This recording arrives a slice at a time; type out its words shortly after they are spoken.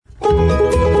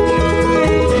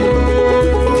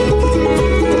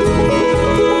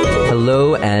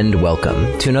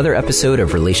welcome to another episode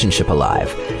of Relationship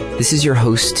Alive. This is your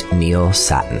host, Neil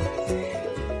Sattin.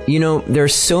 You know, there are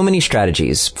so many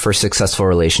strategies for successful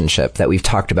relationship that we've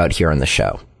talked about here on the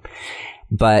show.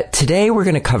 But today we're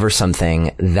going to cover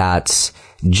something that's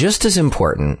just as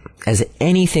important as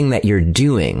anything that you're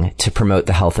doing to promote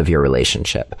the health of your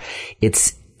relationship.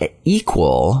 It's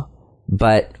equal,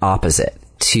 but opposite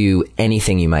to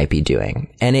anything you might be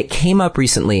doing. And it came up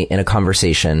recently in a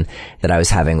conversation that I was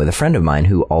having with a friend of mine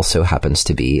who also happens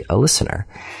to be a listener.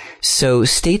 So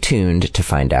stay tuned to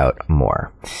find out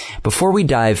more. Before we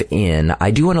dive in, I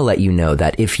do want to let you know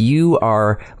that if you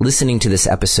are listening to this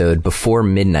episode before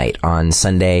midnight on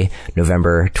Sunday,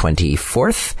 November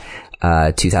 24th,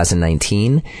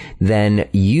 2019, then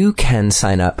you can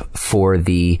sign up for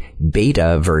the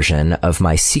beta version of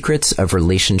my Secrets of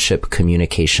Relationship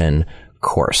Communication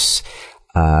course.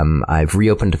 I've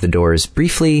reopened the doors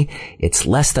briefly. It's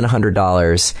less than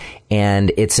 $100,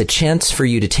 and it's a chance for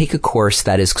you to take a course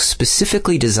that is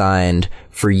specifically designed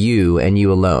for you and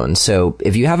you alone. So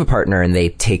if you have a partner and they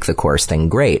take the course, then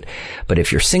great. But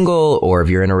if you're single or if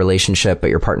you're in a relationship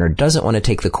but your partner doesn't want to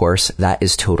take the course, that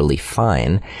is totally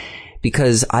fine.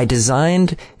 Because I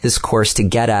designed this course to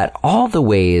get at all the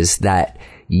ways that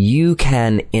you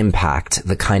can impact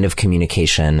the kind of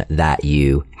communication that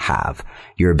you have.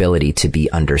 Your ability to be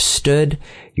understood,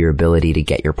 your ability to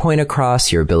get your point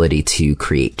across, your ability to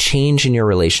create change in your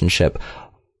relationship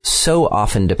so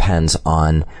often depends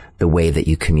on the way that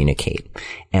you communicate.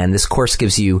 And this course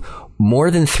gives you more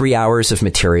than 3 hours of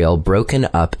material broken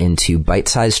up into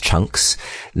bite-sized chunks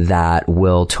that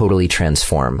will totally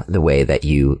transform the way that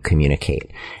you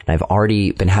communicate. And I've already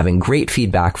been having great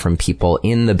feedback from people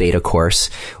in the beta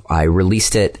course. I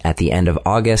released it at the end of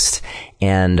August,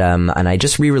 and I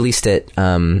just re-released it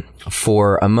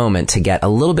for a moment to get a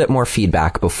little bit more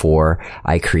feedback before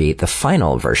I create the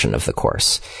final version of the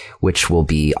course, which will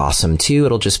be awesome too.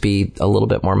 It'll just be a little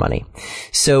bit more money.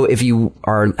 So if you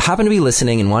happen to be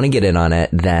listening and want to get in on it,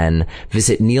 then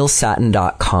visit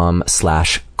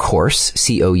neilsattin.com/course, COURSE,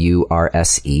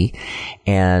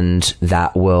 and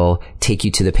that will take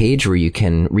you to the page where you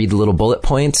can read the little bullet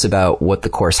points about what the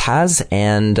course has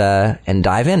and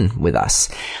dive in with us.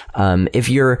 If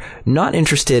you're not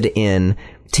interested in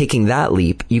taking that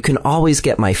leap, you can always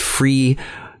get my free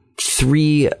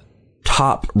 3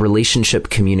 top relationship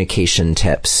communication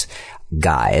tips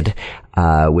guide,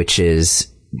 which is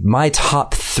my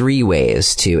top 3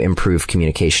 ways to improve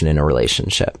communication in a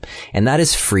relationship. And that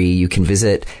is free. You can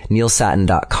visit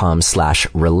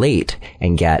neilsattin.com/relate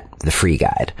and get the free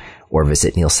guide, or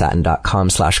visit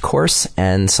neilsattin.com/course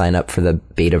and sign up for the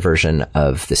beta version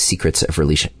of the Secrets of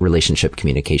Relationship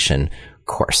Communication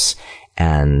course.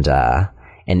 And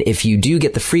if you do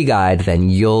get the free guide, then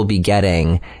you'll be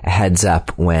getting a heads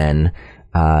up when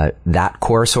that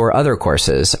course or other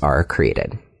courses are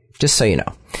created. Just so you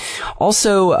know.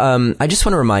 Also, I just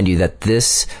want to remind you that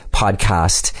this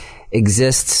podcast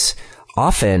exists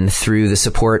often through the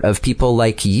support of people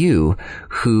like you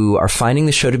who are finding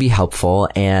the show to be helpful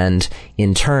and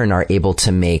in turn are able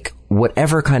to make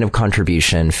whatever kind of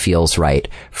contribution feels right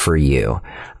for you.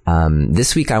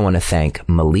 This week I want to thank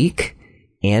Malik,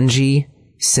 Angie,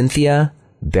 Cynthia,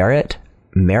 Barrett,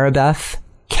 Maribeth,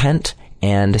 Kent,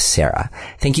 and Sarah.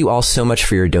 Thank you all so much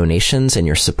for your donations and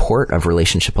your support of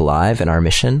Relationship Alive and our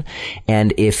mission.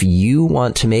 And if you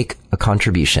want to make a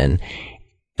contribution,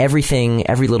 every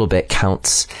little bit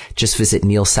counts. Just visit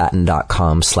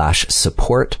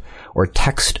neilsattin.com/support or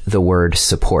text the word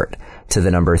support to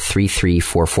the number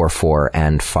 33444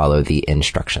 and follow the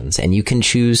instructions. And you can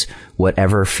choose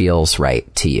whatever feels right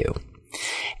to you.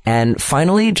 And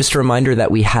finally, just a reminder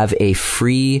that we have a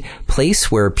free place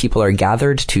where people are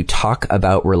gathered to talk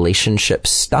about relationship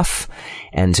stuff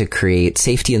and to create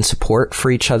safety and support for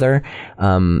each other.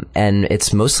 And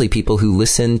it's mostly people who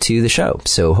listen to the show.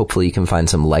 So hopefully you can find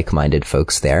some like-minded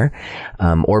folks there,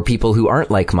 or people who aren't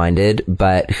like-minded,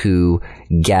 but who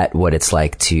get what it's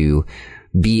like to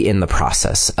be in the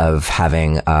process of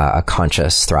having a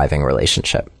conscious, thriving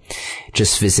relationship.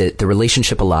 Just visit the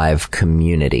Relationship Alive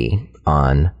community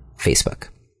on Facebook.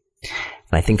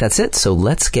 And I think that's it. So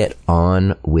let's get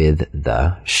on with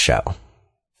the show.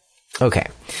 Okay.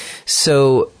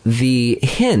 So the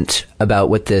hint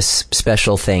about what this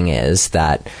special thing is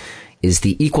that is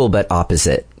the equal but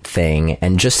opposite thing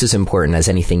and just as important as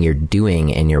anything you're doing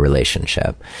in your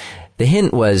relationship. The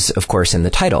hint was, of course, in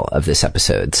the title of this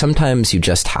episode. Sometimes you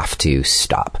just have to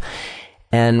stop.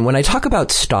 And when I talk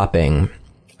about stopping,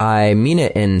 I mean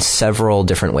it in several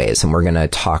different ways, and we're going to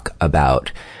talk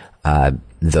about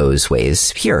those ways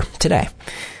here today.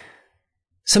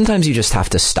 Sometimes you just have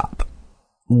to stop.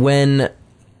 When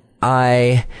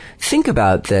I think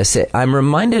about this, I'm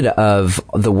reminded of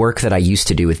the work that I used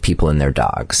to do with people and their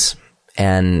dogs.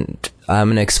 And I'm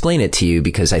going to explain it to you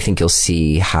because I think you'll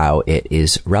see how it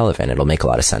is relevant. It'll make a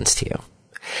lot of sense to you.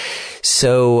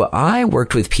 So I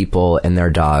worked with people and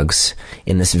their dogs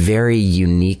in this very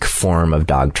unique form of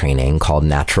dog training called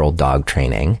natural dog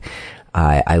training.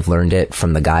 I learned it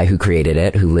from the guy who created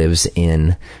it, who lives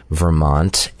in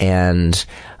Vermont. And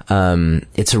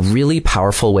it's a really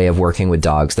powerful way of working with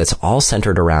dogs that's all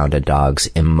centered around a dog's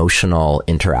emotional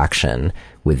interaction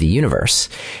with the universe.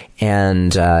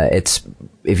 And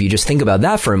if you just think about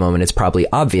that for a moment, it's probably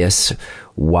obvious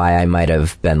why I might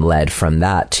have been led from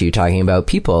that to talking about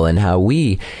people and how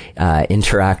we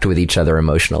interact with each other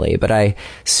emotionally. But I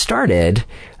started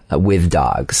with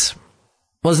dogs.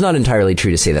 Well, it's not entirely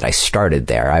true to say that I started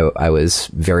there. I was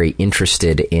very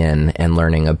interested in and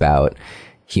learning about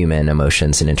human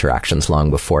emotions and interactions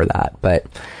long before that. But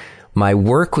my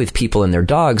work with people and their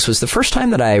dogs was the first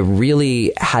time that I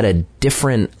really had a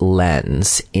different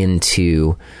lens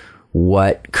into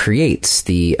what creates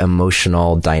the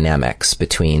emotional dynamics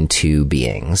between two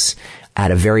beings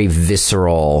at a very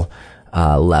visceral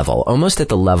level, almost at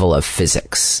the level of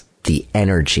physics, the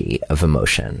energy of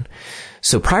emotion.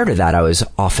 So prior to that, I was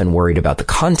often worried about the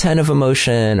content of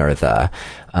emotion or the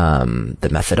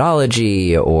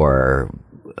methodology or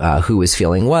who was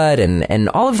feeling what, and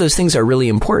all of those things are really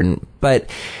important. But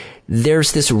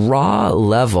there's this raw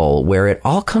level where it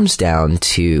all comes down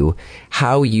to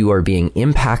how you are being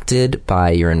impacted by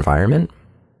your environment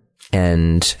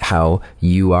and how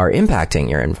you are impacting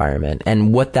your environment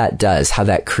and what that does, how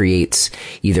that creates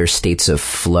either states of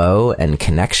flow and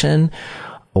connection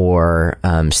or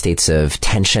states of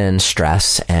tension,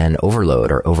 stress, and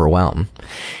overload or overwhelm.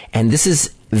 And this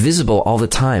is visible all the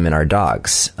time in our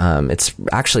dogs. It's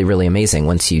actually really amazing.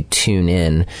 Once you tune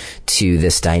in to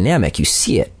this dynamic, you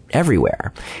see it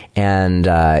everywhere. And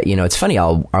it's funny.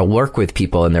 I'll work with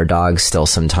people and their dogs still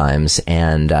sometimes,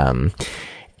 and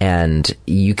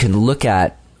you can look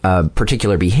at a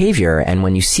particular behavior, and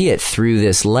when you see it through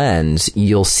this lens,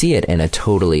 you'll see it in a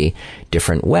totally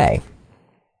different way.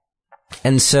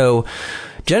 And so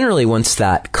generally, once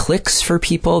that clicks for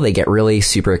people, they get really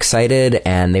super excited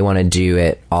and they want to do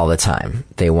it all the time.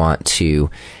 They want to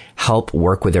help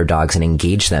work with their dogs and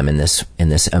engage them in this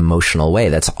emotional way.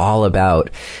 That's all about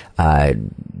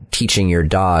teaching your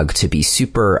dog to be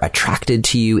super attracted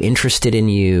to you, interested in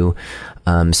you,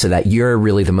 so that you're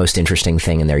really the most interesting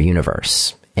thing in their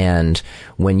universe. And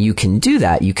when you can do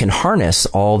that, you can harness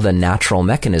all the natural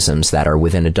mechanisms that are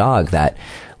within a dog that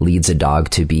leads a dog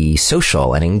to be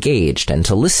social and engaged and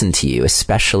to listen to you,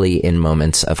 especially in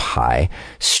moments of high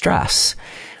stress.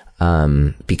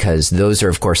 Because those are,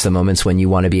 of course, the moments when you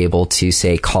want to be able to,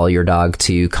 say, call your dog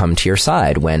to come to your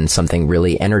side when something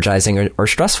really energizing or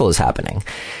stressful is happening.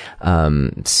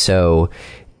 So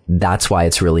that's why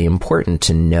it's really important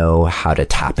to know how to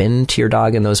tap into your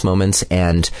dog in those moments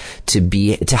and to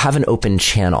have an open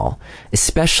channel,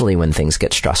 especially when things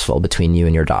get stressful between you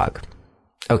and your dog.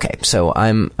 Okay, so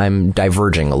I'm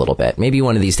diverging a little bit. Maybe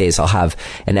one of these days I'll have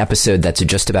an episode that's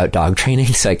just about dog training,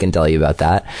 so I can tell you about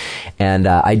that. And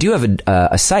I do have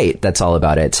a site that's all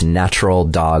about it. It's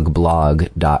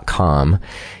naturaldogblog.com.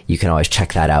 You can always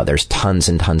check that out. There's tons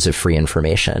and tons of free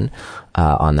information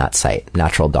on that site,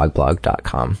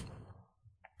 naturaldogblog.com.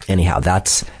 Anyhow,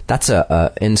 that's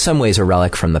in some ways a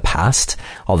relic from the past,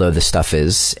 although the stuff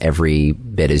is every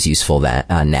bit as useful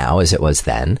now as it was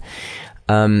then.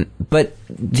 But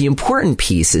the important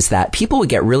piece is that people would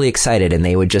get really excited and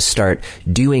they would just start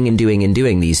doing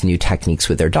these new techniques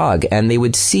with their dog, and they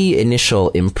would see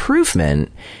initial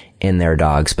improvement in their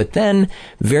dogs, but then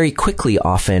very quickly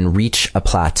often reach a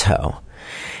plateau.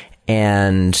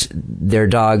 And their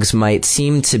dogs might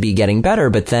seem to be getting better,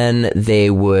 but then they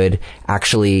would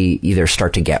actually either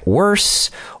start to get worse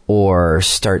or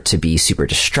start to be super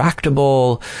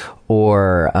distractible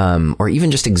or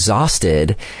even just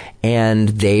exhausted. And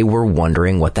they were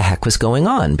wondering what the heck was going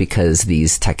on, because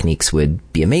these techniques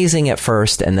would be amazing at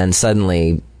first and then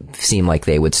suddenly seem like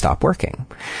they would stop working.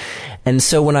 And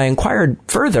so when I inquired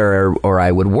further, or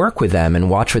I would work with them and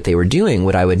watch what they were doing,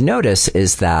 what I would notice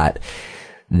is that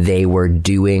they were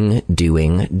doing.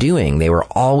 They were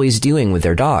always doing with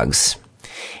their dogs.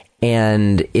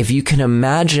 And if you can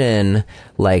imagine,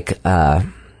 like, I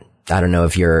don't know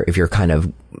if you're kind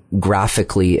of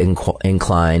graphically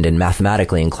inclined and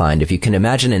mathematically inclined, if you can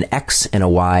imagine an X and a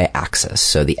Y axis.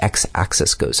 So the X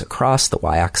axis goes across, the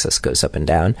Y axis goes up and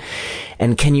down.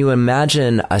 And can you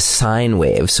imagine a sine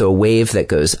wave? So a wave that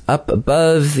goes up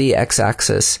above the X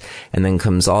axis and then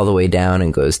comes all the way down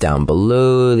and goes down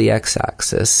below the X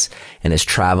axis and is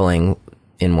traveling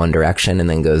in one direction and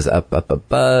then goes up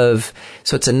above.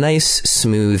 So it's a nice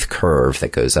smooth curve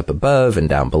that goes up above and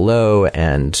down below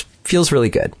and feels really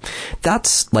good.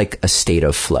 That's like a state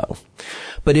of flow.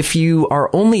 But if you are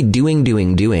only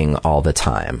doing all the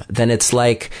time, then it's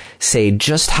like, say,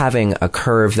 just having a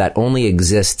curve that only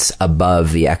exists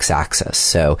above the x-axis.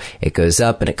 So it goes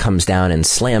up and it comes down and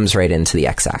slams right into the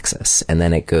x-axis. And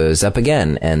then it goes up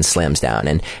again and slams down.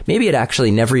 And maybe it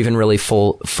actually never even really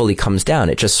fully comes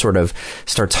down. It just sort of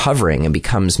starts hovering and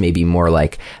becomes maybe more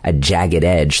like a jagged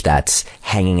edge that's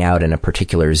hanging out in a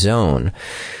particular zone.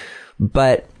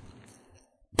 But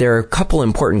there are a couple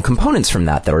important components from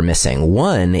that are missing.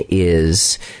 One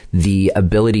is the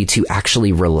ability to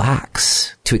actually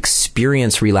relax, to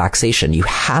experience relaxation. You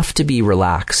have to be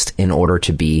relaxed in order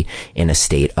to be in a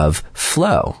state of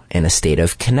flow, in a state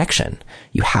of connection.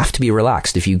 You have to be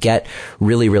relaxed. If you get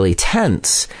really, really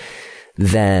tense,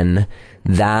 then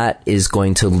that is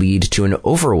going to lead to an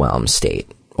overwhelm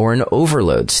state or an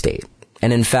overload state.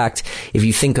 And in fact, if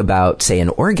you think about, say, an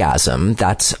orgasm,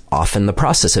 that's often the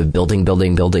process of building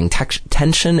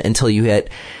tension until you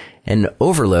hit an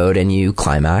overload and you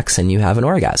climax and you have an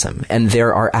orgasm. And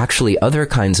there are actually other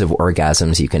kinds of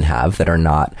orgasms you can have that are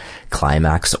not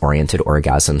climax-oriented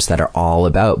orgasms that are all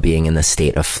about being in the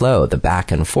state of flow, the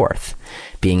back and forth,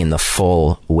 being in the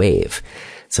full wave.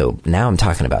 So now I'm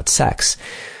talking about sex.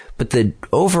 But the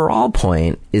overall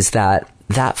point is that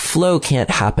flow can't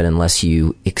happen unless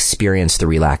you experience the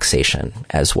relaxation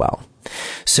as well.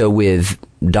 So with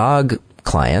dog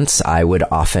clients, I would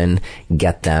often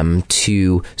get them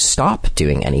to stop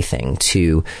doing anything,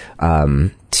 to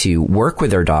work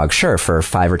with their dog, sure, for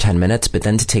 5 or 10 minutes, but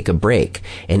then to take a break.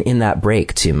 And in that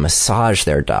break, to massage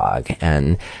their dog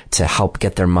and to help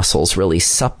get their muscles really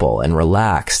supple and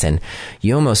relaxed. And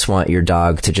you almost want your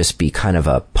dog to just be kind of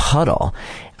a puddle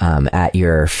at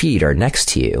your feet or next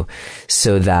to you,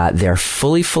 so that they're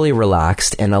fully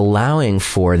relaxed and allowing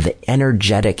for the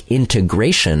energetic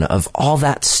integration of all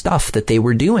that stuff that they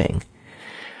were doing.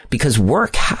 Because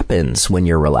work happens when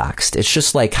you're relaxed. It's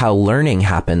just like how learning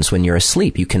happens when you're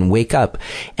asleep. You can wake up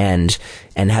and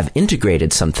have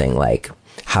integrated something like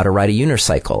how to ride a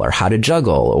unicycle or how to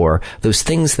juggle, or those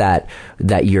things that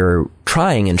you're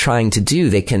trying to do.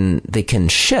 They can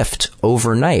shift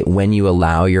overnight when you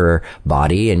allow your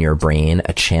body and your brain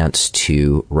a chance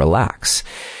to relax.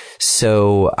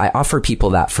 So I offer people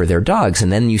that for their dogs,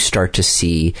 and then you start to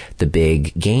see the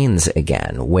big gains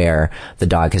again, where the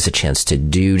dog has a chance to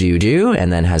do,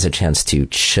 and then has a chance to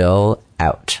chill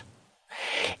out.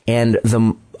 And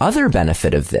the other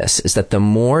benefit of this is that the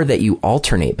more that you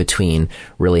alternate between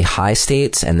really high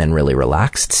states and then really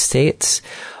relaxed states,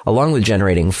 along with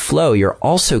generating flow, you're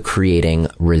also creating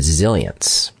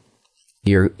resilience.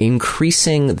 You're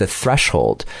increasing the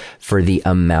threshold for the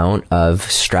amount of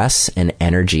stress and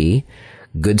energy,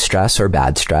 good stress or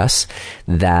bad stress,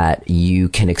 that you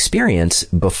can experience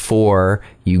before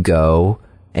you go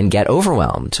and get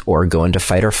overwhelmed or go into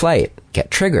fight or flight,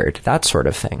 get triggered, that sort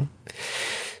of thing.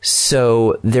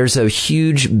 So there's a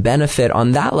huge benefit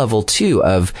on that level too,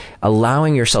 of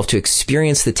allowing yourself to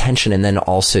experience the tension and then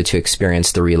also to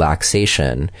experience the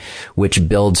relaxation, which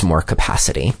builds more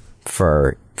capacity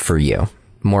for you,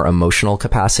 more emotional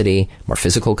capacity, more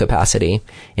physical capacity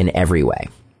in every way.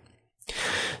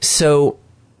 So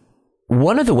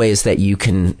one of the ways that you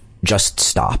can just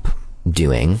stop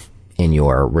doing in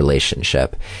your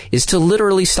relationship is to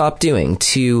literally stop doing,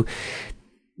 to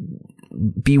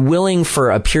be willing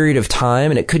for a period of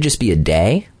time, and it could just be a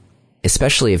day,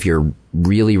 especially if you're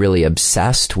really, really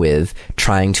obsessed with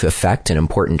trying to affect an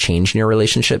important change in your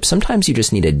relationship. Sometimes you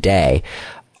just need a day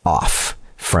off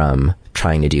from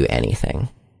trying to do anything,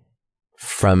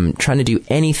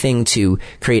 to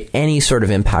create any sort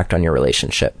of impact on your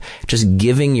relationship. Just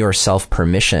giving yourself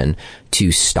permission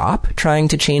to stop trying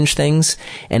to change things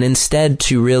and instead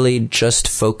to really just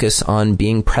focus on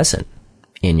being present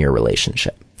in your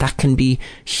relationship. That can be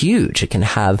huge. It can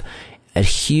have a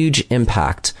huge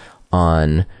impact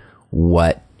on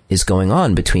what is going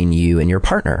on between you and your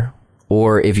partner.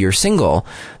 Or if you're single,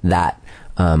 that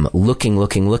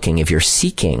looking, if you're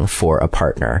seeking for a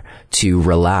partner, to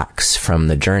relax from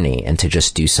the journey and to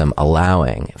just do some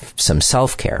allowing, some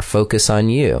self-care, focus on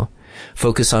you,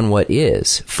 focus on what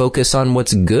is, focus on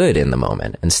what's good in the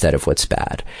moment instead of what's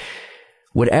bad.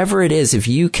 Whatever it is, if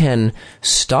you can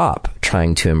stop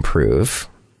trying to improve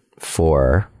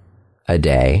for a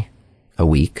day, a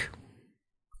week,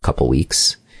 a couple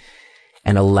weeks,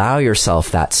 and allow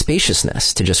yourself that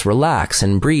spaciousness to just relax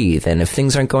and breathe. And if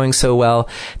things aren't going so well,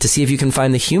 to see if you can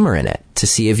find the humor in it, to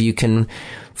see if you can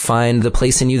find the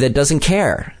place in you that doesn't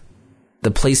care,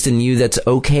 the place in you that's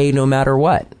okay no matter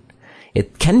what.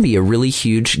 It can be a really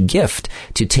huge gift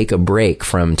to take a break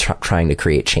from trying to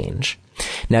create change.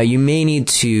 Now, you may need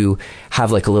to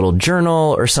have like a little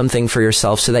journal or something for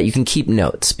yourself so that you can keep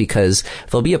notes, because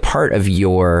there'll be a part of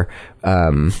you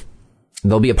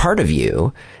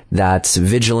that's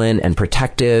vigilant and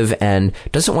protective and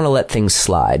doesn't want to let things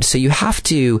slide. So you have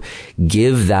to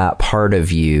give that part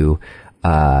of you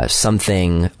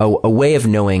something, a way of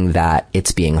knowing that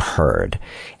it's being heard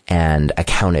and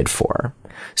accounted for.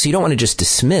 So you don't want to just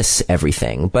dismiss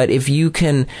everything, but if you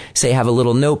can, say, have a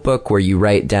little notebook where you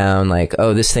write down like,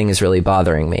 oh, this thing is really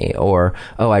bothering me, or,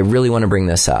 oh, I really want to bring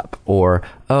this up, or,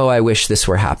 oh, I wish this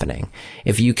were happening.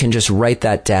 If you can just write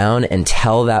that down and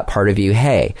tell that part of you,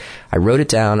 hey, I wrote it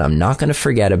down, I'm not going to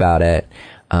forget about it,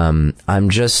 I'm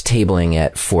just tabling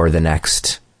it for the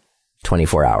next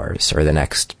 24 hours or the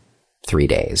next 3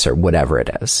 days or whatever it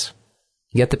is.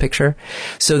 You get the picture?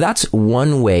 So that's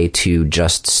one way to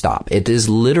just stop. It is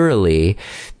literally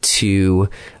to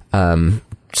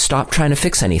stop trying to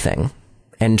fix anything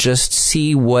and just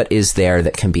see what is there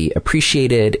that can be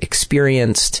appreciated,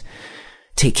 experienced,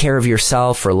 take care of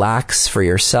yourself, relax for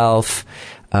yourself,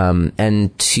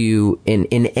 and to, in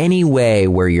any way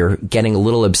where you're getting a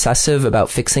little obsessive about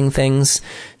fixing things,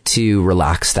 to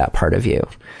relax that part of you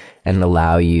and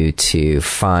allow you to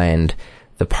find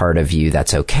the part of you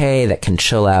that's okay, that can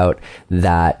chill out,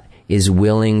 that is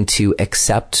willing to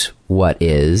accept what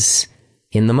is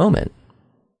in the moment.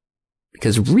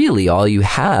 Because really all you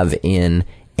have in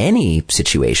any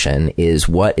situation is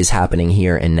what is happening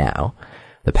here and now.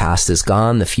 The past is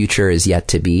gone, the future is yet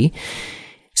to be.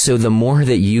 So the more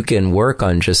that you can work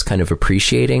on just kind of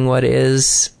appreciating what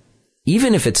is,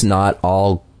 even if it's not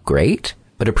all great,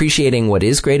 but appreciating what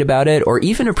is great about it, or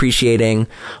even appreciating,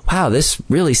 wow, this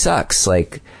really sucks.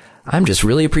 Like, I'm just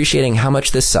really appreciating how much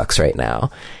this sucks right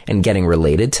now, and getting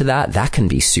related to that, that can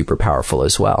be super powerful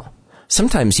as well.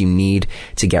 Sometimes you need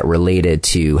to get related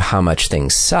to how much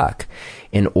things suck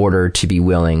in order to be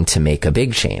willing to make a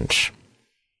big change.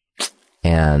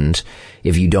 And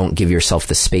if you don't give yourself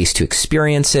the space to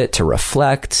experience it, to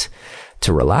reflect,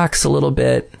 to relax a little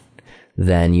bit,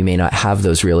 then you may not have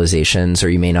those realizations, or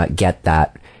you may not get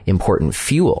that important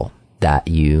fuel that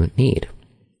you need.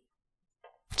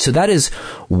 So that is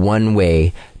one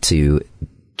way to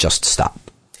just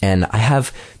stop. And I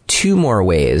have two more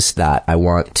ways that I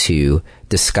want to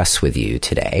discuss with you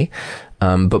today.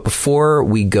 But before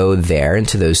we go there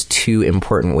into those two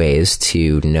important ways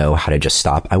to know how to just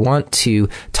stop, I want to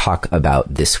talk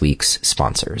about this week's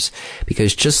sponsors.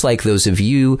 Because just like those of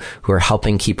you who are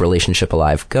helping keep Relationship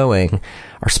Alive going,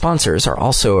 our sponsors are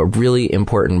also a really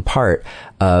important part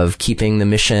of keeping the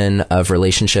mission of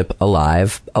Relationship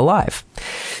Alive alive.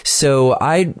 So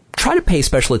I try to pay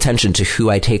special attention to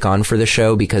who I take on for the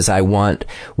show, because I want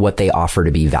what they offer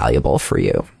to be valuable for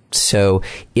you. So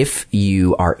if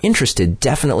you are interested,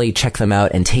 definitely check them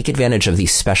out and take advantage of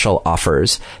these special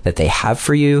offers that they have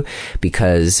for you,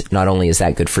 because not only is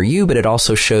that good for you, but it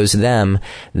also shows them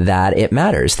that it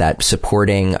matters, that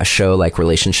supporting a show like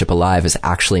Relationship Alive is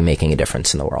actually making a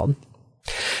difference in the world.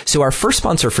 So our first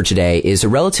sponsor for today is a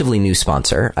relatively new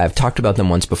sponsor. I've talked about them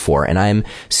once before, and I'm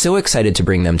so excited to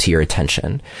bring them to your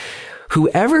attention.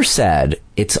 Whoever said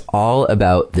it's all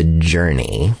about the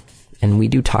journey, and we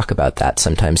do talk about that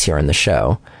sometimes here on the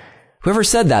show. Whoever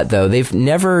said that, though, they've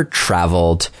never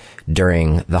traveled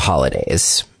during the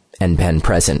holidays and been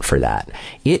present for that.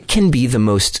 It can be the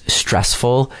most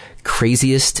stressful,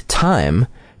 craziest time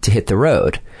to hit the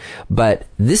road. But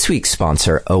this week's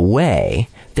sponsor, Away,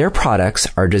 their products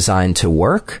are designed to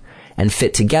work and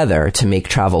fit together to make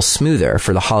travel smoother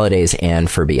for the holidays and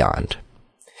for beyond.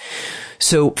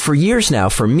 So for years now,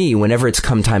 for me, whenever it's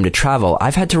come time to travel,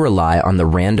 I've had to rely on the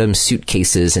random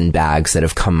suitcases and bags that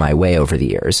have come my way over the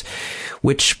years,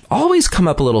 which always come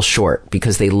up a little short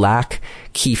because they lack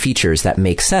key features that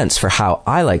make sense for how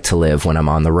I like to live when I'm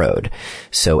on the road.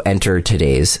 So enter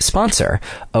today's sponsor.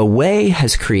 Away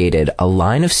has created a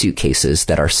line of suitcases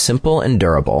that are simple and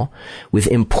durable with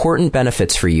important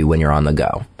benefits for you when you're on the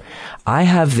go. I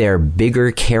have their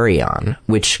bigger carry-on,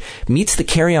 which meets the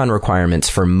carry-on requirements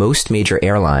for most major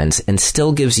airlines and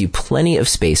still gives you plenty of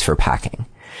space for packing.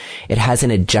 It has an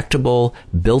ejectable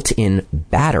built-in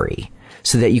battery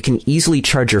so that you can easily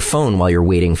charge your phone while you're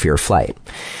waiting for your flight.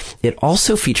 It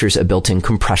also features a built-in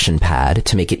compression pad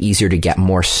to make it easier to get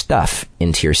more stuff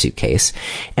into your suitcase.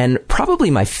 And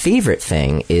probably my favorite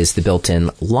thing is the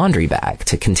built-in laundry bag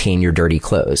to contain your dirty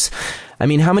clothes. I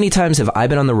mean, how many times have I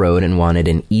been on the road and wanted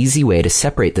an easy way to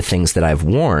separate the things that I've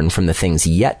worn from the things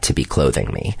yet to be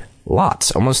clothing me?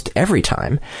 Lots, almost every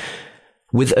time.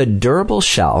 With a durable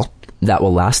shell that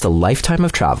will last a lifetime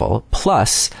of travel,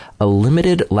 plus a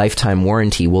limited lifetime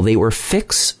warranty. Well, they will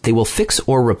fix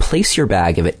or replace your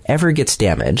bag if it ever gets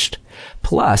damaged,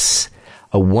 plus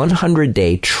a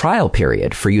 100-day trial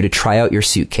period for you to try out your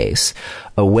suitcase.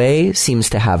 Away seems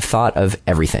to have thought of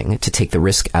everything to take the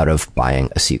risk out of buying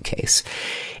a suitcase.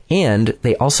 And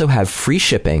they also have free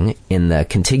shipping in the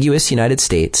contiguous United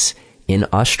States, in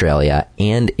Australia,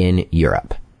 and in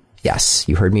Europe. Yes,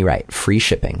 you heard me right. Free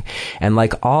shipping. And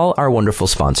like all our wonderful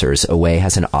sponsors, Away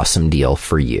has an awesome deal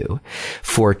for you.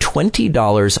 For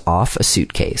 $20 off a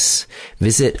suitcase,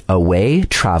 visit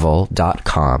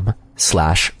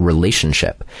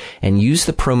awaytravel.com/relationship and use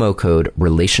the promo code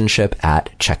relationship at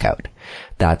checkout.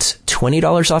 That's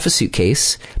 $20 off a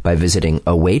suitcase by visiting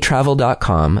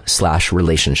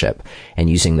awaytravel.com/relationship and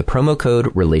using the promo code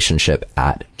relationship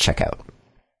at checkout.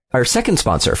 Our second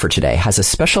sponsor for today has a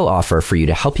special offer for you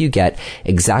to help you get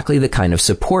exactly the kind of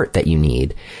support that you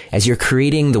need as you're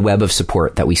creating the web of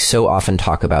support that we so often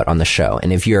talk about on the show.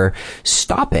 And if you're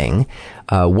stopping,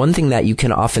 one thing that you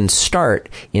can often start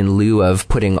in lieu of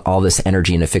putting all this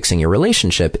energy into fixing your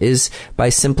relationship is by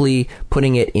simply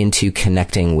putting it into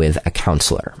connecting with a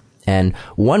counselor. And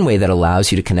one way that allows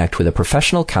you to connect with a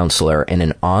professional counselor in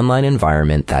an online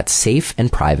environment that's safe and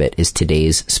private is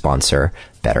today's sponsor,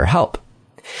 BetterHelp.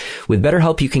 With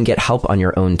BetterHelp, you can get help on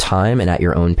your own time and at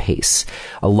your own pace.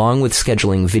 Along with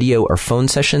scheduling video or phone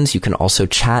sessions, you can also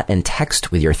chat and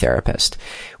text with your therapist,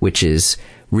 which is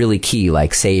really key.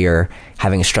 Like, say you're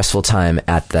having a stressful time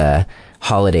at the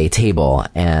holiday table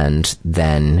and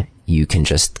then you can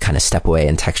just kind of step away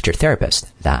and text your therapist.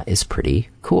 That is pretty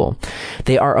cool.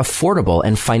 They are affordable,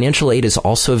 and financial aid is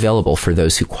also available for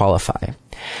those who qualify.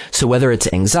 So whether it's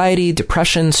anxiety,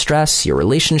 depression, stress, your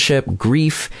relationship,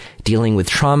 grief, dealing with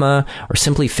trauma, or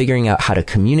simply figuring out how to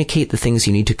communicate the things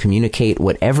you need to communicate,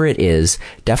 whatever it is,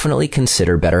 definitely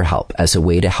consider BetterHelp as a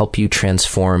way to help you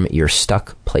transform your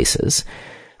stuck places.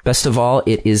 Best of all,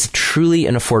 it is truly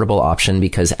an affordable option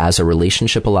because as a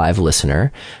Relationship Alive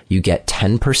listener, you get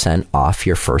 10% off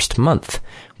your first month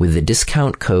with the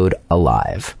discount code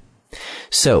ALIVE.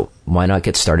 So why not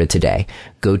get started today?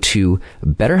 Go to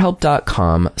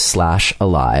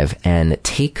betterhelp.com/alive and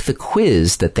take the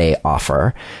quiz that they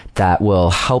offer that will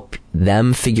help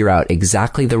them figure out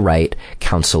exactly the right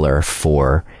counselor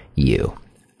for you.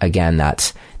 Again,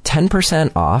 that's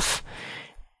 10% off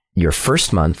your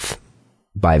first month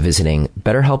by visiting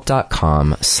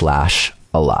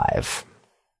betterhelp.com/alive.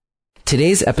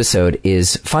 Today's episode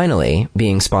is finally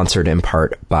being sponsored in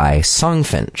part by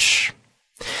Songfinch.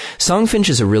 Songfinch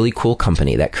is a really cool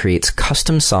company that creates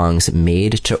custom songs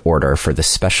made to order for the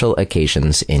special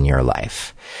occasions in your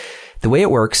life. The way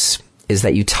it works is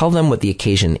that you tell them what the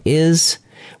occasion is,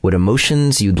 what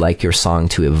emotions you'd like your song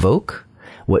to evoke,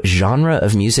 what genre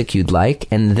of music you'd like,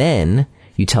 and then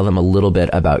you tell them a little bit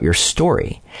about your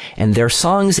story. And their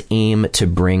songs aim to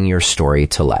bring your story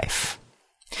to life.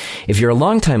 If you're a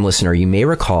longtime listener, you may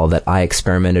recall that I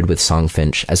experimented with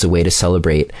Songfinch as a way to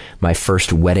celebrate my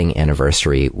first wedding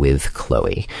anniversary with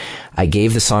Chloe. I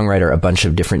gave the songwriter a bunch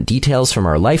of different details from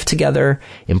our life together,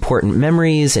 important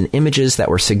memories and images that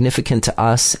were significant to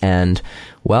us, and,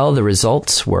 well, the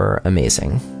results were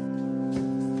amazing.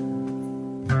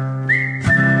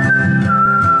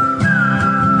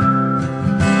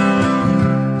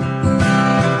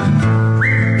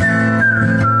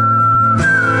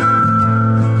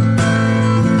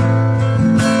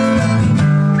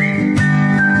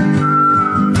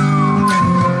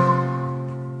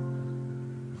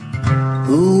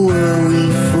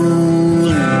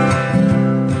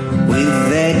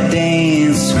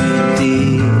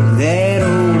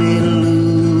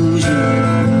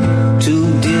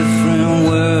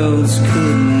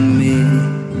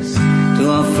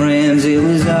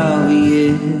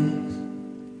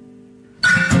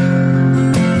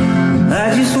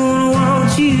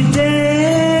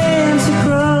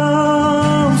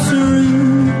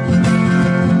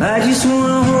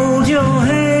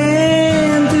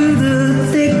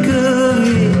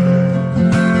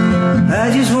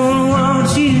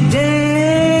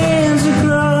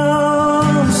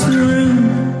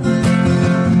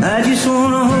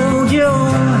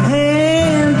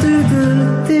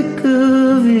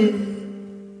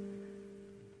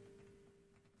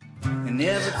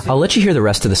 I'll let you hear the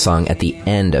rest of the song at the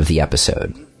end of the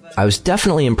episode. I was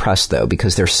definitely impressed, though,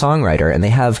 because their songwriter, and they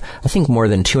have, I think, more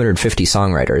than 250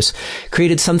 songwriters,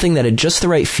 created something that had just the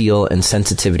right feel and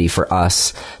sensitivity for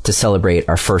us to celebrate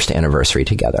our first anniversary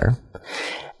together.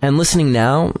 And listening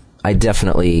now, I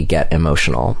definitely get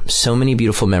emotional. So many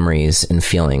beautiful memories and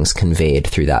feelings conveyed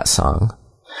through that song.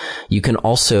 You can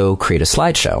also create a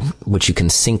slideshow, which you can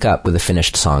sync up with a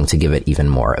finished song to give it even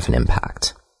more of an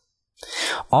impact.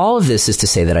 All of this is to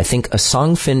say that I think a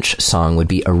Songfinch song would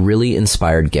be a really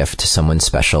inspired gift to someone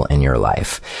special in your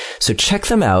life. So check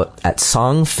them out at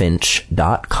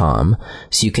songfinch.com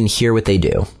so you can hear what they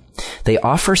do. They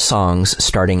offer songs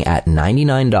starting at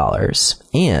 $99,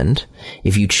 and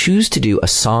if you choose to do a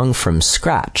song from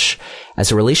scratch,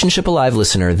 as a Relationship Alive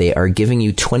listener, they are giving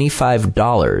you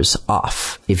 $25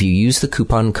 off if you use the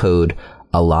coupon code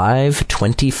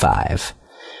ALIVE25.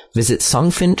 Visit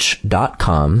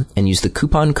songfinch.com and use the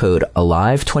coupon code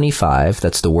ALIVE25,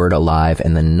 that's the word alive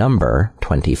and the number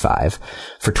 25,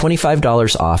 for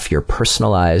 $25 off your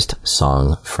personalized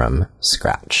song from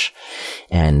scratch.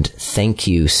 And thank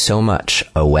you so much,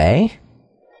 Away,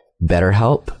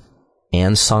 BetterHelp,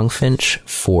 and Songfinch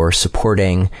for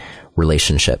supporting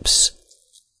relationships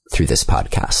through this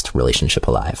podcast, Relationship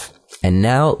Alive. And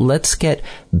now let's get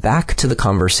back to the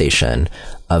conversation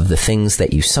of the things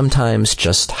that you sometimes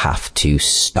just have to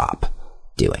stop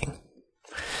doing.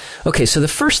 Okay, so the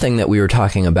first thing that we were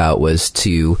talking about was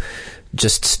to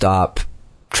just stop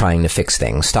trying to fix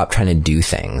things, stop trying to do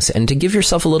things, and to give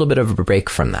yourself a little bit of a break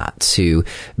from that, to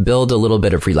build a little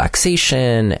bit of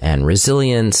relaxation and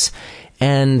resilience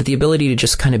and the ability to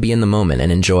just kind of be in the moment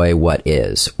and enjoy what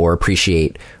is, or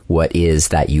appreciate what is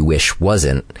that you wish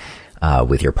wasn't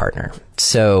with your partner.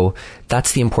 So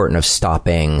that's the importance of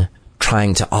stopping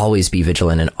trying to always be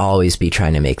vigilant and always be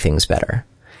trying to make things better.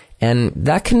 And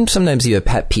that can sometimes be a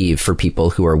pet peeve for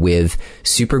people who are with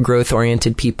super growth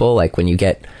oriented people. Like when you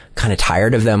get kind of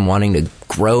tired of them wanting to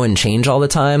grow and change all the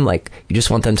time, like you just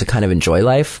want them to kind of enjoy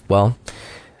life. Well,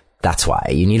 that's why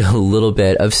you need a little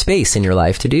bit of space in your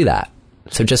life to do that.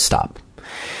 So just stop.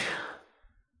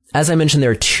 As I mentioned,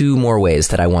 there are two more ways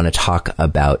that I want to talk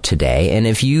about today. And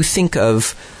if you think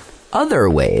of other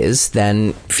ways,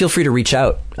 then feel free to reach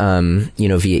out,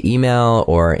 via email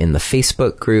or in the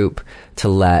Facebook group to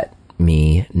let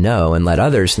me know and let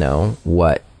others know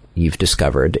what you've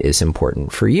discovered is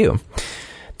important for you.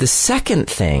 The second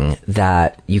thing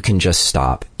that you can just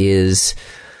stop is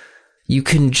you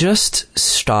can just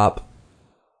stop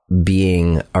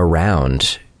being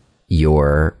around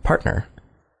your partner.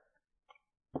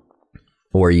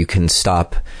 Or you can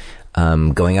stop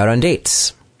going out on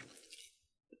dates.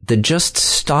 The just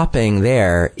stopping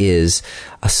there is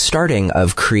a starting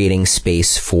of creating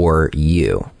space for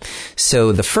you.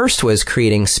 So the first was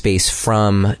creating space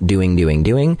from doing.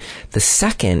 The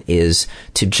second is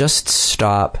to just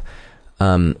stop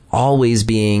always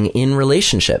being in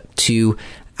relationship, to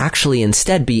actually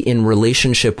instead be in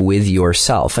relationship with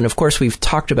yourself. And of course, we've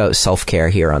talked about self-care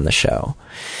here on the show.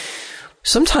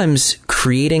 Sometimes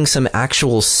creating some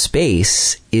actual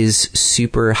space is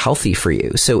super healthy for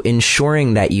you. So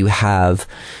ensuring that you have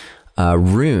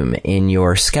room in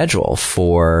your schedule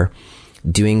for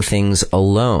doing things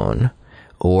alone,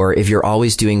 or if you're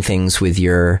always doing things with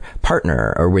your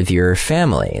partner or with your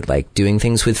family, like doing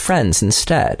things with friends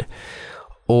instead,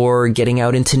 or getting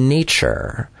out into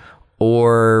nature,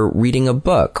 or reading a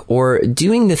book, or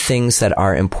doing the things that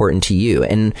are important to you.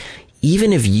 And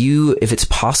even if it's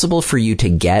possible for you to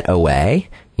get away,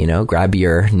 grab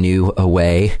your new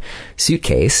Away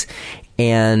suitcase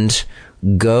and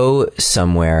go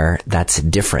somewhere that's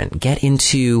different. Get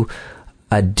into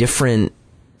a different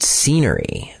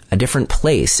scenery, a different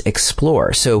place,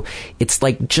 explore. So it's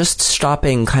like just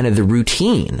stopping kind of the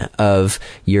routine of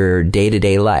your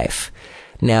day-to-day life.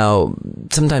 Now,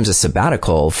 sometimes a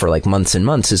sabbatical for like months and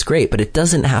months is great, but it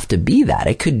doesn't have to be that.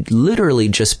 It could literally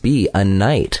just be a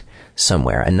night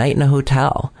somewhere, a night in a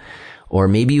hotel. Or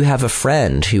maybe you have a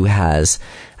friend who has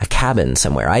a cabin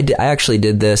somewhere. I actually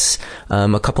did this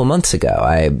a couple months ago.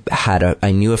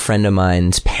 I knew a friend of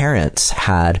mine's parents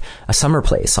had a summer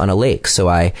place on a lake, so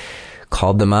I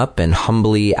called them up and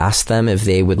humbly asked them if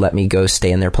they would let me go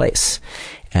stay in their place.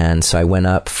 And so I went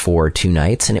up for 2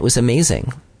 nights, and it was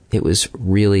amazing. It was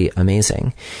really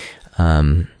amazing.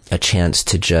 A chance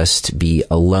to just be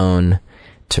alone,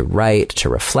 to write, to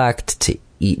reflect, to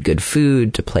eat good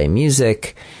food, to play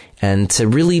music, and to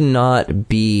really not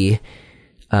be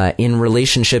in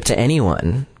relationship to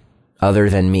anyone other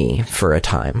than me for a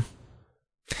time.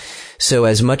 So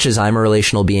as much as I'm a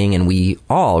relational being, and we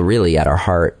all really at our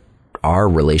heart are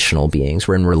relational beings,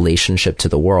 we're in relationship to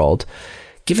the world,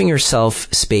 giving yourself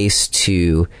space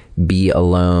to be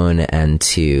alone and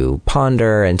to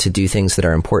ponder and to do things that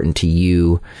are important to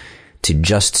you, to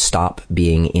just stop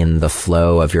being in the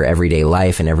flow of your everyday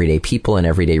life and everyday people and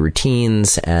everyday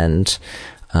routines, and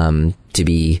to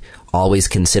be always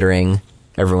considering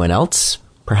everyone else,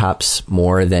 perhaps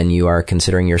more than you are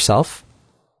considering yourself.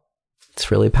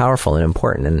 It's really powerful and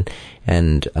important,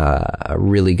 and a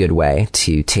really good way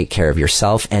to take care of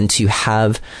yourself and to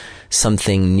have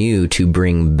something new to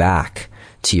bring back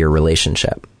to your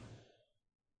relationship.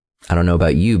 I don't know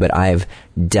about you, but I've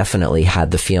definitely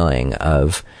had the feeling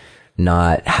of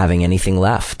not having anything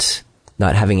left,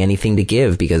 not having anything to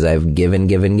give because I've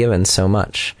given so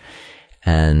much.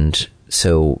 And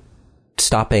so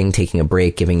stopping, taking a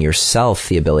break, giving yourself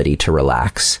the ability to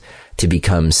relax, to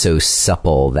become so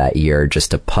supple that you're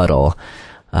just a puddle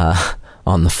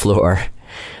on the floor.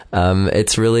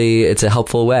 It's a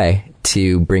helpful way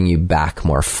to bring you back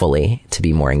more fully, to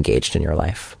be more engaged in your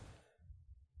life.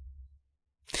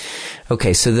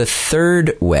 Okay, so the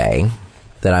third way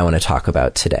that I want to talk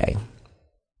about today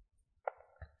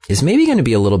is maybe going to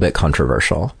be a little bit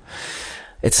controversial.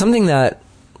 It's something that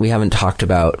we haven't talked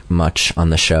about much on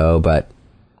the show, but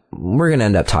we're going to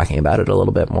end up talking about it a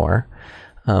little bit more.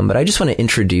 But I just want to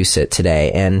introduce it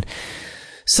today. And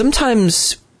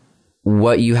sometimes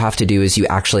what you have to do is you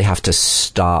actually have to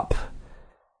stop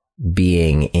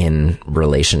being in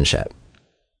relationship.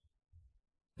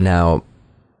 Now,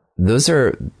 those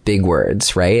are big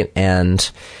words, right? And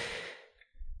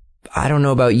I don't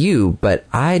know about you, but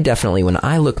I definitely, when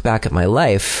I look back at my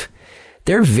life,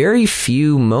 there are very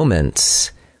few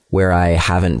moments where I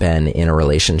haven't been in a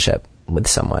relationship with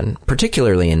someone,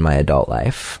 particularly in my adult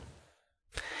life.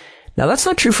 Now, that's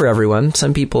not true for everyone.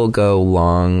 Some people go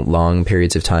long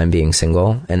periods of time being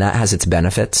single, and that has its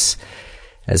benefits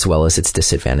as well as its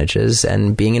disadvantages.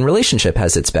 And being in relationship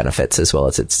has its benefits as well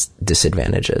as its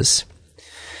disadvantages.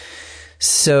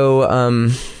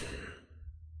 So,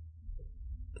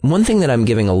 one thing that I'm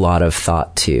giving a lot of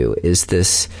thought to is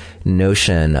this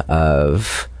notion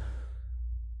of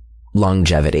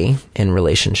longevity in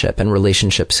relationship and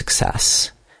relationship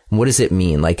success. What does it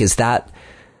mean? Like, is that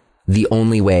the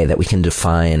only way that we can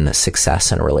define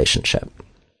success in a relationship?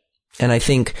 And I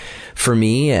think for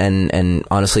me, and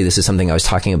honestly, this is something I was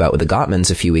talking about with the Gottmans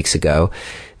a few weeks ago,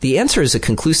 the answer is a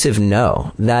conclusive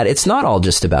no, that it's not all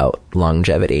just about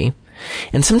longevity.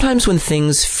 And sometimes when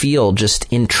things feel just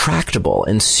intractable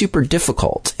and super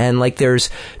difficult and like there's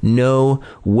no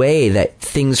way that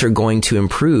things are going to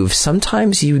improve,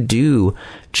 sometimes you do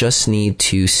just need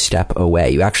to step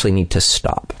away. You actually need to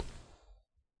stop.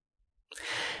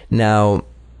 Now,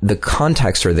 the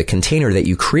context or the container that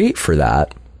you create for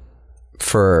that,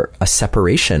 for a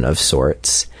separation of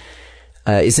sorts,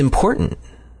 is important.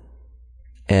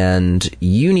 And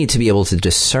you need to be able to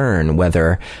discern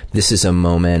whether this is a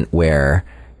moment where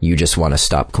you just want to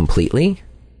stop completely,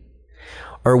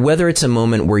 or whether it's a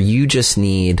moment where you just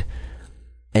need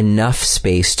enough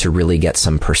space to really get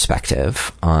some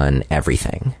perspective on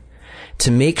everything,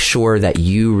 to make sure that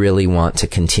you really want to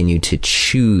continue to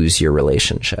choose your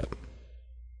relationship.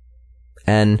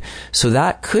 And so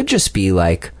that could just be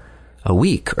like a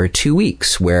week or 2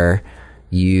 weeks where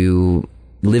you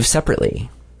live separately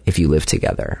if you live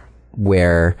together,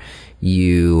 where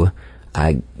you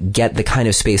get the kind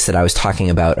of space that I was talking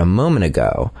about a moment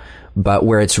ago, but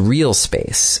where it's real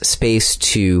space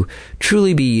to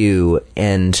truly be you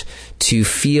and to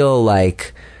feel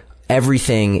like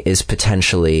everything is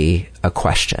potentially a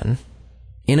question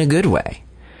in a good way.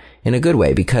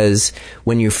 Because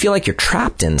when you feel like you're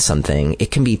trapped in something,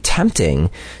 it can be tempting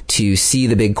to see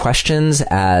the big questions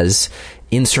as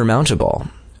insurmountable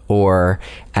or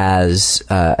as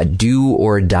a do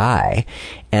or die,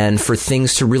 and for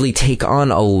things to really take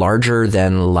on a larger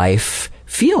than life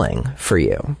feeling for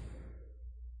you.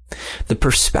 The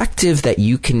perspective that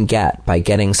you can get by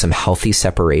getting some healthy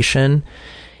separation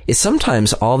is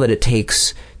sometimes all that it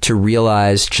takes to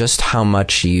realize just how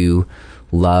much you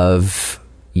love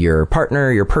your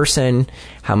partner, your person,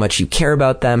 how much you care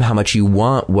about them, how much you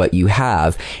want what you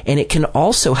have. And it can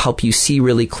also help you see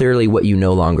really clearly what you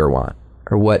no longer want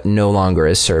or what no longer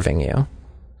is serving you.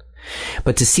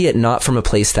 But to see it not from a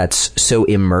place that's so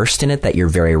immersed in it that you're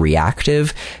very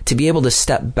reactive, to be able to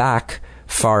step back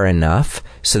far enough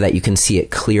so that you can see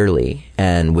it clearly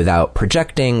and without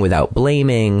projecting, without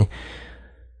blaming,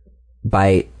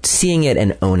 by seeing it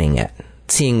and owning it,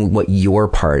 seeing what your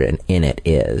part in it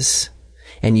is.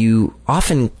 And you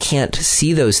often can't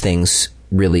see those things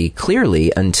really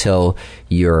clearly until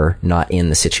you're not in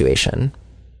the situation.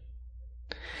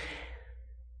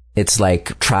 It's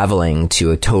like traveling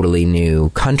to a totally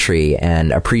new country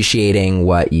and appreciating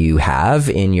what you have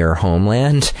in your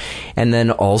homeland, and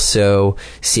then also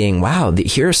seeing, wow,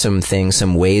 here are some things,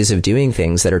 some ways of doing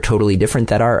things that are totally different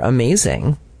that are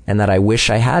amazing and that I wish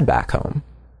I had back home,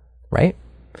 right?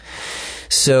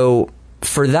 So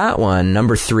for that one,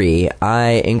 number 3,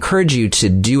 I encourage you to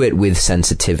do it with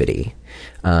sensitivity.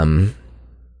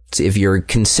 if you're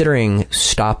considering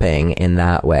stopping in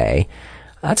that way,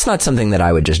 that's not something that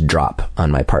I would just drop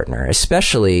on my partner,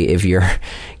 especially if you're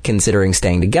considering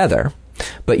staying together.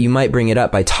 But you might bring it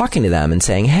up by talking to them and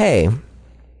saying, hey,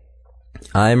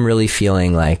 I'm really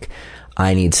feeling like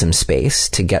I need some space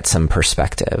to get some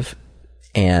perspective.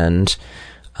 And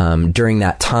during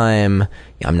that time,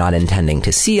 I'm not intending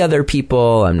to see other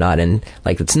people. I'm not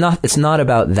it's not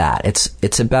about that.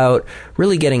 It's about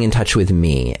really getting in touch with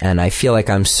me. And I feel like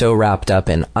I'm so wrapped up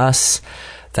in us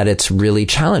that it's really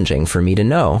challenging for me to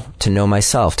know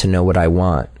myself, to know what I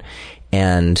want.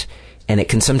 And it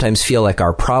can sometimes feel like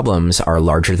our problems are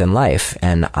larger than life.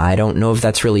 And I don't know if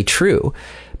that's really true,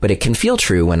 but it can feel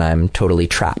true when I'm totally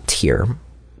trapped here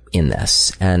in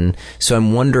this. And so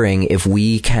I'm wondering if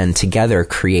we can together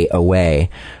create a way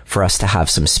for us to have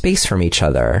some space from each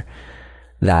other,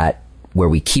 that where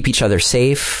we keep each other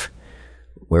safe,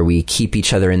 where we keep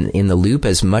each other in the loop,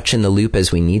 as much in the loop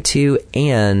as we need to,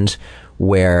 and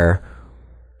where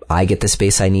I get the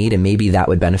space I need, and maybe that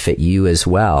would benefit you as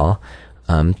well,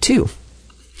 too.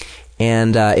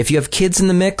 And if you have kids in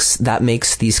the mix, that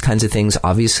makes these kinds of things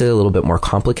obviously a little bit more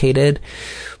complicated,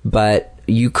 but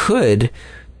you could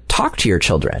talk to your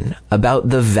children about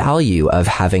the value of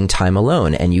having time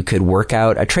alone, and you could work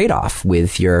out a trade-off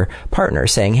with your partner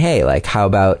saying, hey, like, how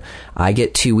about I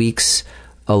get 2 weeks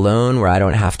alone where I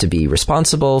don't have to be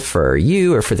responsible for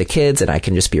you or for the kids, and I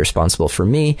can just be responsible for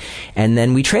me, and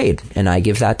then we trade and I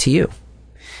give that to you.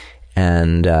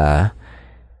 And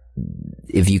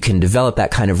if you can develop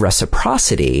that kind of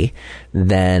reciprocity,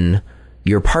 then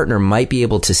your partner might be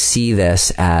able to see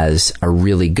this as a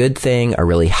really good thing, a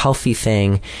really healthy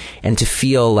thing, and to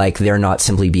feel like they're not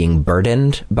simply being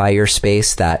burdened by your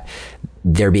space, that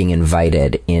they're being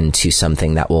invited into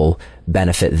something that will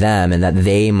benefit them and that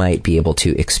they might be able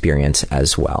to experience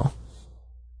as well.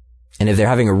 And if they're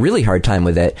having a really hard time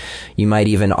with it, you might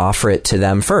even offer it to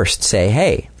them first. Say,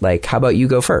 hey, like, how about you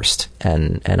go first,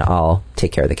 and I'll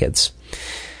take care of the kids.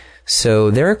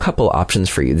 So there are a couple options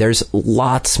for you. There's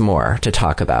lots more to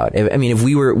talk about. I mean, if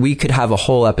we could have a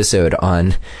whole episode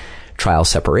on trial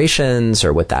separations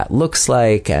or what that looks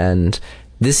like, and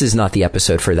this is not the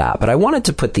episode for that. But I wanted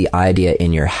to put the idea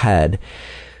in your head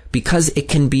because it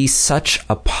can be such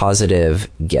a positive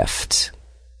gift.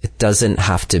 It doesn't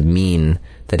have to mean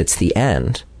that it's the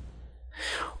end.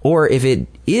 Or if it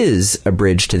is a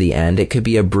bridge to the end, it could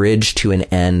be a bridge to an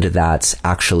end that's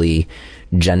actually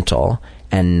gentle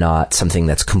and not something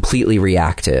that's completely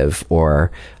reactive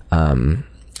or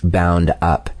bound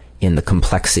up in the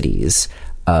complexities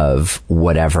of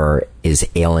whatever is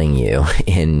ailing you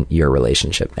in your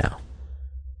relationship now.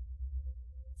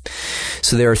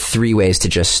 So there are 3 ways to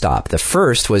just stop. The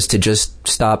first was to just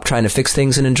stop trying to fix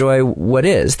things and enjoy what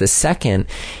is. The second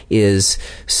is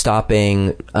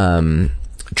stopping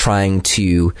trying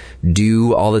to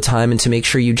do all the time, and to make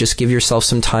sure you just give yourself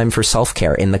some time for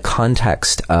self-care in the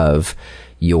context of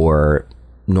your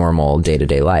normal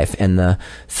day-to-day life. And the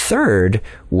third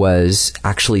was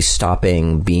actually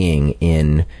stopping being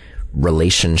in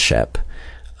relationship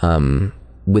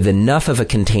with enough of a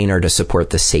container to support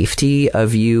the safety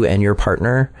of you and your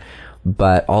partner,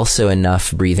 but also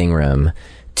enough breathing room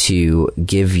to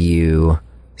give you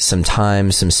some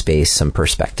time, some space, some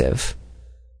perspective.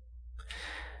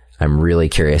 I'm really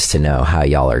curious to know how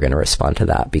y'all are going to respond to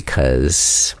that,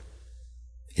 because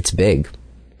it's big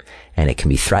and it can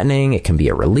be threatening. It can be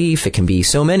a relief. It can be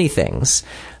so many things.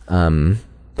 But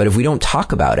if we don't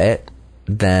talk about it,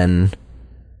 then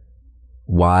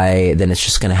it's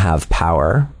just going to have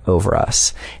power over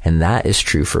us. And that is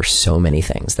true for so many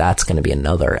things. That's going to be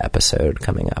another episode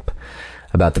coming up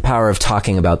about the power of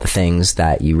talking about the things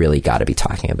that you really got to be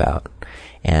talking about,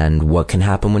 and what can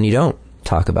happen when you don't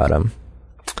talk about them.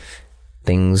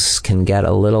 Things can get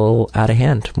a little out of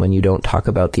hand when you don't talk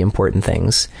about the important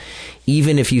things,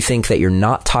 even if you think that you're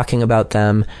not talking about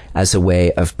them as a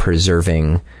way of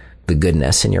preserving the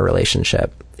goodness in your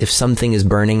relationship. If something is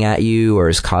burning at you or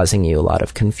is causing you a lot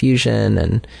of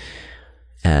confusion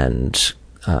and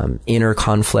inner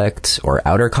conflict or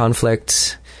outer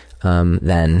conflict,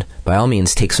 then by all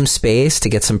means take some space to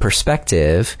get some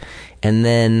perspective, and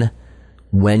then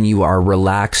when you are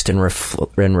relaxed and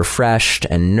refreshed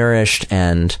and nourished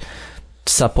and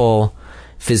supple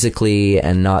physically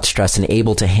and not stressed and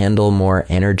able to handle more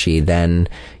energy, then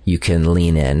you can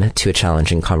lean in to a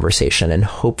challenging conversation, and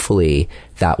hopefully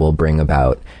that will bring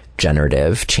about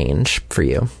generative change for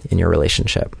you in your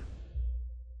relationship.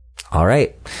 All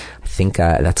right. I think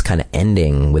that's kind of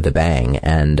ending with a bang.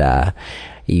 And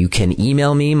you can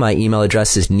email me. My email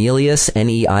address is Neilius,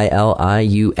 Neilius,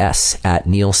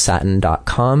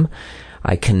 @neilsatin.com.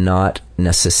 I cannot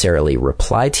necessarily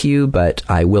reply to you, but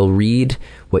I will read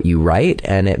what you write,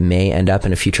 and it may end up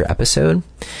in a future episode.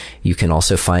 You can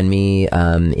also find me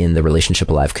in the Relationship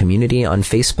Alive community on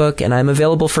Facebook, and I'm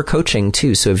available for coaching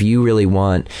too. So if you really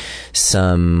want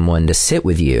someone to sit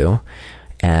with you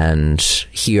and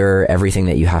hear everything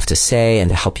that you have to say and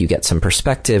to help you get some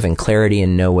perspective and clarity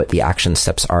and know what the action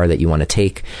steps are that you want to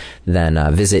take, then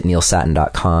visit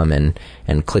neilsattin.com and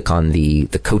click on the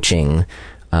coaching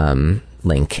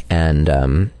link.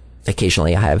 And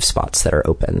occasionally I have spots that are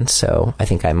open. So I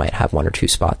think I might have 1 or 2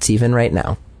 spots even right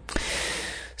now.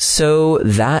 So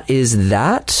that is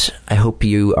that. I hope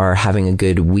you are having a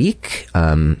good week.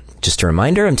 Just a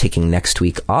reminder, I'm taking next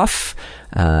week off,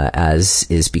 as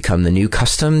is become the new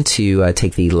custom to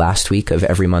take the last week of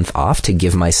every month off to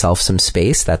give myself some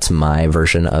space. That's my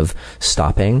version of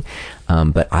stopping.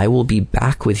 But I will be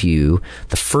back with you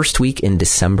the first week in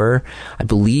December. I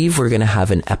believe we're going to have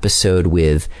an episode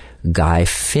with Guy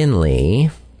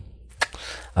Finley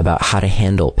about how to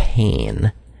handle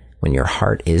pain when your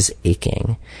heart is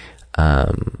aching.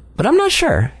 But I'm not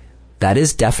sure. That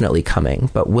is definitely coming,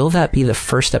 but will that be the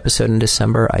first episode in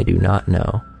December? I do not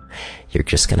know. You're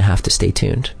just going to have to stay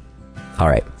tuned. All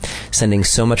right. Sending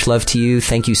so much love to you.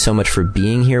 Thank you so much for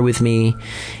being here with me.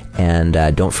 And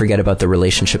don't forget about the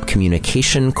Relationship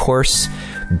Communication course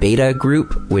beta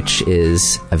group, which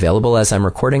is available as I'm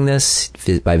recording this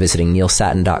by visiting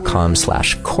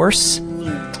neilsattin.com/course.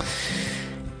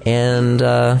 And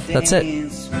that's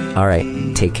it. All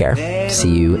right. Take care.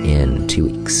 See you in 2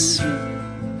 weeks.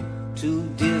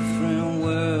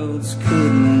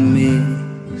 Couldn't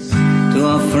mix. To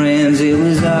our friends it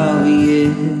was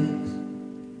obvious.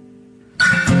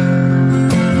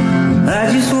 I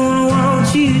just wanna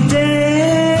watch you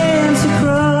dance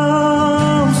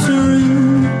across the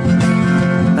room.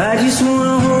 I just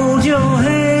wanna hold your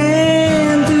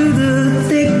hand through the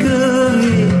thick of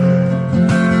it.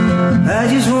 I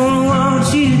just wanna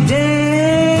watch you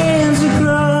dance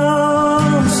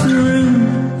across the room.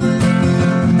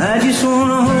 I just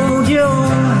wanna hold your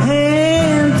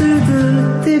hand through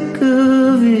the thick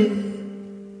of it.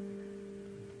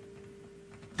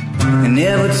 I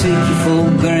never take you for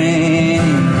granted,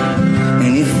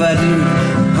 and if I do,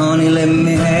 honey, let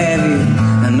me have it.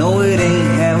 I know it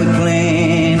ain't how we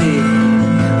planned it,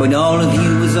 but all of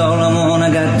you is all I want, I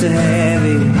got to have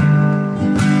it.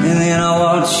 And then I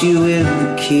watch you with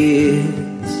the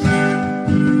kids,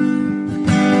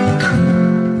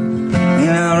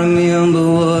 and I remember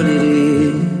what it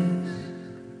is.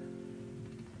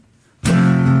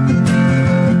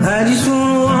 I just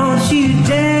wanna watch you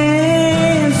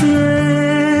dance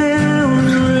around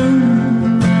the room.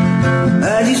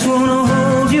 I just wanna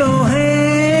hold your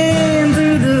hand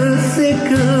through the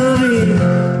thick of it.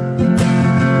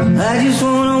 I just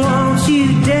wanna watch you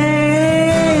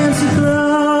dance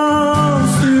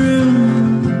across the room.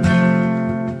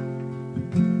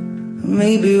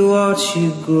 Maybe watch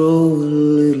you grow a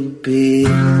little bit.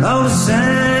 All the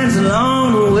signs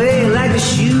along the way, like a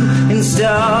shooting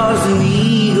stars and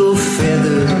eagle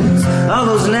feathers. All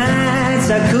those nights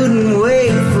I couldn't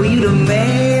wait for you to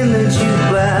man the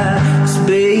jukebox,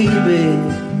 baby.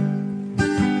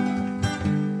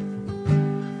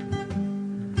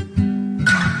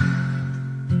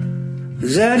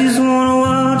 'Cause I just wanna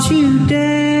watch you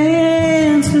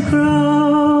dance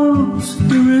across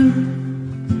the room.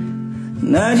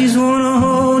 And I just wanna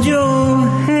hold your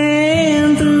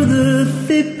hand through the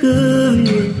thick of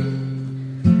it.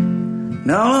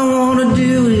 And all I wanna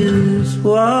do is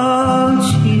watch